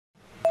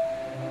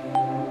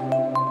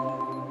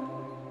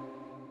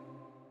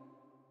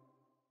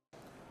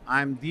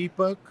I'm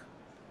Deepak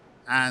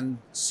and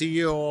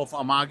CEO of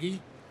Amagi.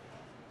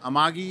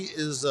 Amagi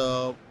is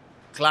a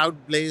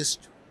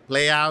cloud-based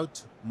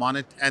playout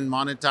and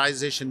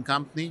monetization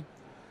company.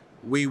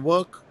 We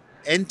work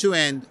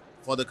end-to-end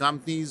for the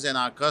companies and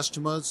our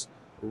customers,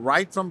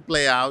 right from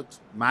playout,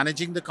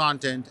 managing the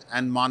content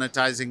and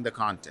monetizing the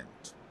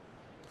content.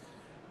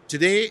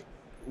 Yesterday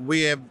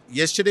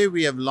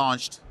we have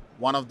launched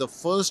one of the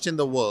first in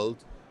the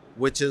world,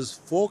 which is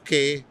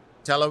 4K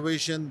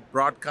television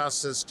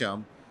broadcast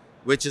system,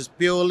 which is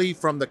purely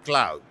from the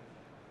cloud.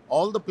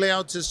 All the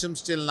playout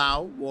systems till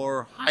now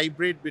were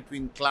hybrid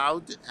between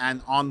cloud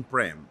and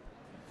on-prem.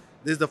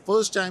 This is the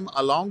first time,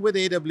 along with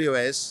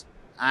AWS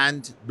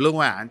and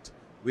Blue Ant,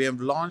 we have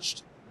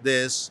launched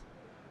this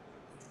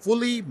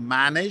fully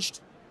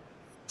managed,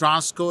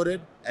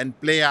 transcoded,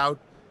 and play out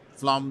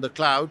from the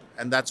cloud,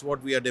 and that's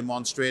what we are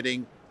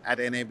demonstrating at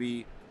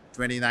NAB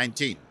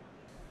 2019.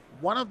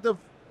 One of the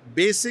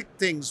basic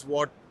things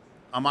what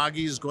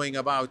Amagi is going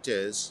about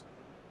is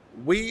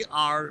we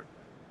are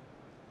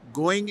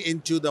going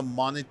into the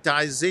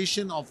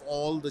monetization of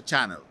all the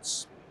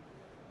channels.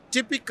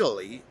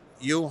 Typically,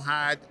 you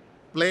had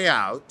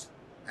playout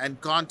and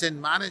content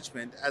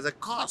management as a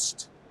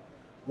cost.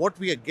 What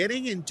we are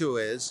getting into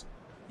is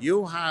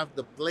you have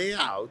the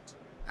playout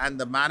and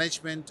the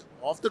management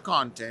of the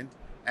content,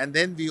 and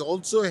then we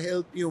also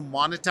help you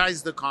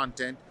monetize the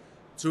content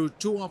through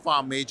two of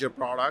our major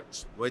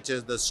products, which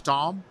is the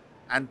Storm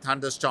and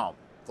Thunderstorm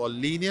for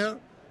linear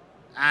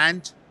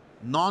and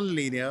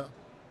non-linear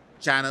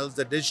channels,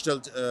 the digital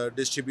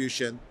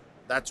distribution.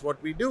 That's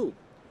what we do.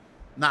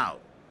 Now,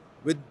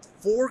 with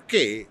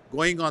 4K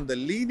going on the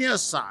linear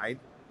side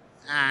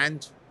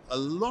and a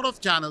lot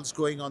of channels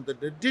going on the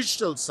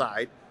digital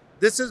side,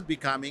 this is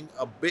becoming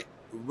a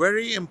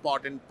very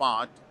important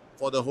part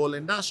for the whole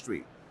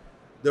industry.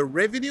 The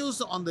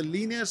revenues on the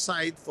linear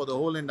side for the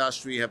whole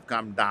industry have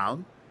come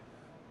down.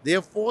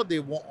 Therefore, they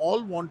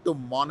all want to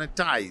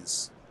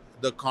monetize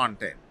the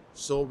content.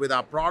 So with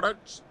our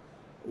products,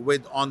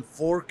 on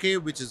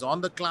 4K, which is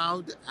on the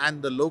cloud,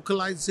 and the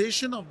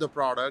localization of the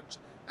products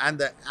and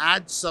the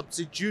ad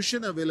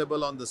substitution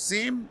available on the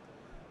same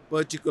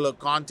particular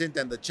content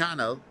and the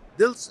channel,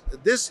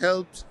 this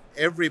helps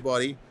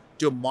everybody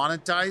to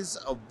monetize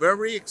a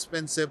very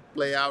expensive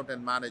playout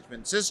and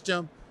management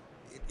system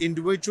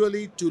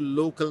individually to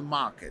local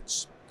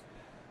markets.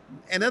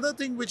 Another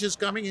thing which is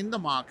coming in the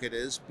market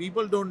is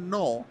people don't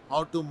know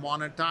how to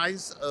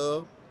monetize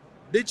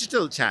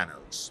digital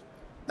channels.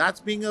 That's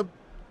being a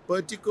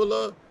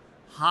particular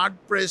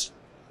hard-pressed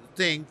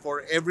thing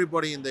for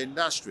everybody in the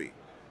industry.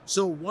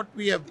 So what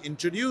we have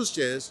introduced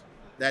is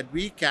that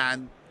we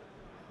can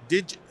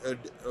monetize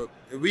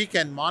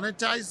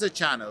the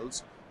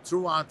channels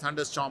through our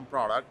Thunderstorm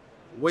product,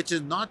 which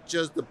is not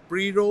just the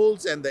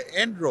pre-rolls and the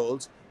end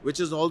rolls, which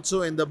is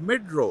also in the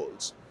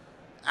mid-rolls,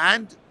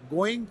 and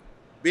going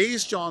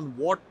based on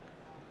what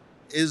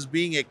is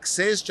being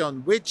accessed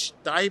on which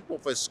type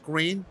of a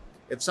screen.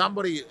 If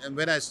somebody, and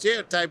when I say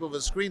a type of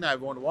a screen, I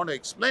want to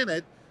explain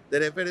it,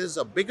 that if it is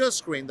a bigger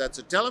screen, that's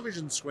a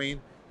television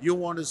screen, you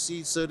want to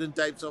see certain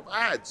types of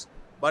ads.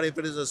 But if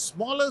it is a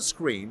smaller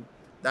screen,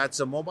 that's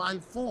a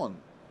mobile phone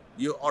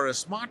or a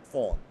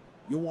smartphone,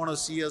 you want to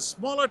see a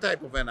smaller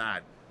type of an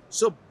ad.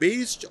 So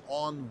based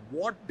on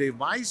what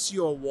device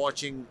you're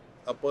watching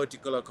a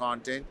particular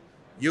content,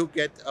 you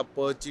get a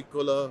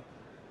particular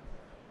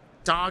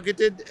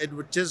targeted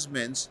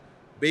advertisements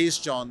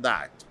based on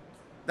that.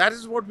 That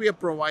is what we are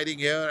providing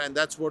here, and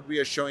that's what we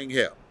are showing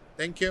here.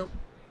 Thank you.